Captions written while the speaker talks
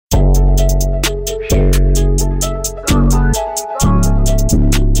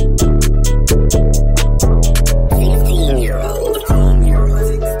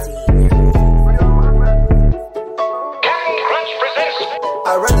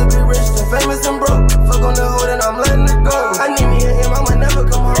famous and broke. Fuck on the hoe, then I'm letting her go. I need me a him, I might never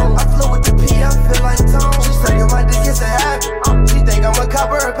come home. I flew with the P, I feel like Tom. She sucking my dick, it's a habit. She think I'm a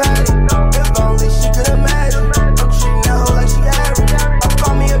copper or patty. If only she could imagine. I'm treating that hoe like she average. I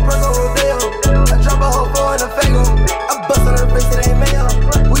bought me a burger rodeo. I drop a hoe for in a fago. I bust on her face, it ain't mayo.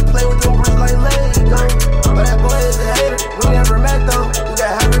 We play with them bricks like Lego. But that boy is a hater. We never met though. You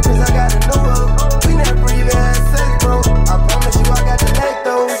got happy cause I got a new hoe. We never even had sex, bro. I promise you I got the neck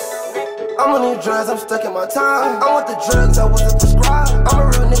though. I'm on these drugs, I'm stuck in my time. I want the drugs I wasn't prescribed. I'm a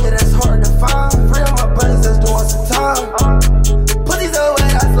real nigga that's hard to find. Free on my brothers that's doing some time. Put these away,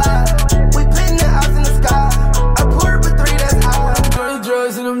 I slide. We pitting the house in the sky. I pour up a 3, that's high. Dirty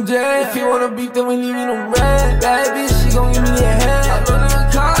drugs and I'm dead. If you wanna beef, then we leave you no red. Bad bitch, she gon' give me a head. I run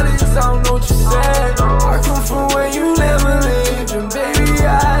in college, I don't know what you said. I come from where you never lived. And baby,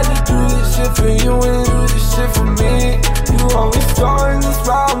 I had to do this shit for you and do this shit for me. You always starting these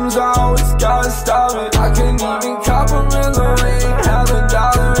problems, I always gotta stop it. I can't even cop a real ring, have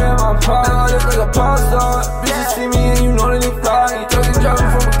 $1 in my pocket. Now I look like a pop star. Bitches see me and you know that they fly. Talking driving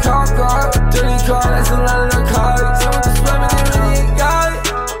from a cop car. Dirty car, that's a lot of narcotics. I went to slam and they really ain't got it.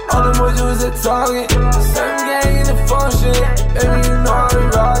 All the boys do is at Target. Same gang in the fun shit. Baby, you know how we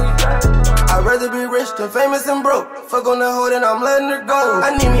rock it. I'd rather be rich than famous and broke. Fuck on the hoe, then I'm letting her go.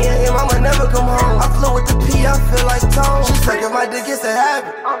 I need me a him, I might never come home. I flew with the P, I feel like Tom. She sucking my dick, it's a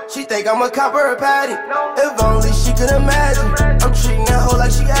habit. She think I'm a copper or patty. If only she could imagine. I'm treating that hoe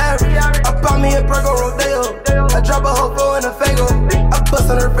like she average. I bought me a burger rodeo. I drop a hoe for in a fago. I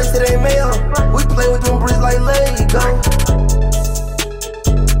bust on her face, it ain't mayo. We play with them bricks like Lego.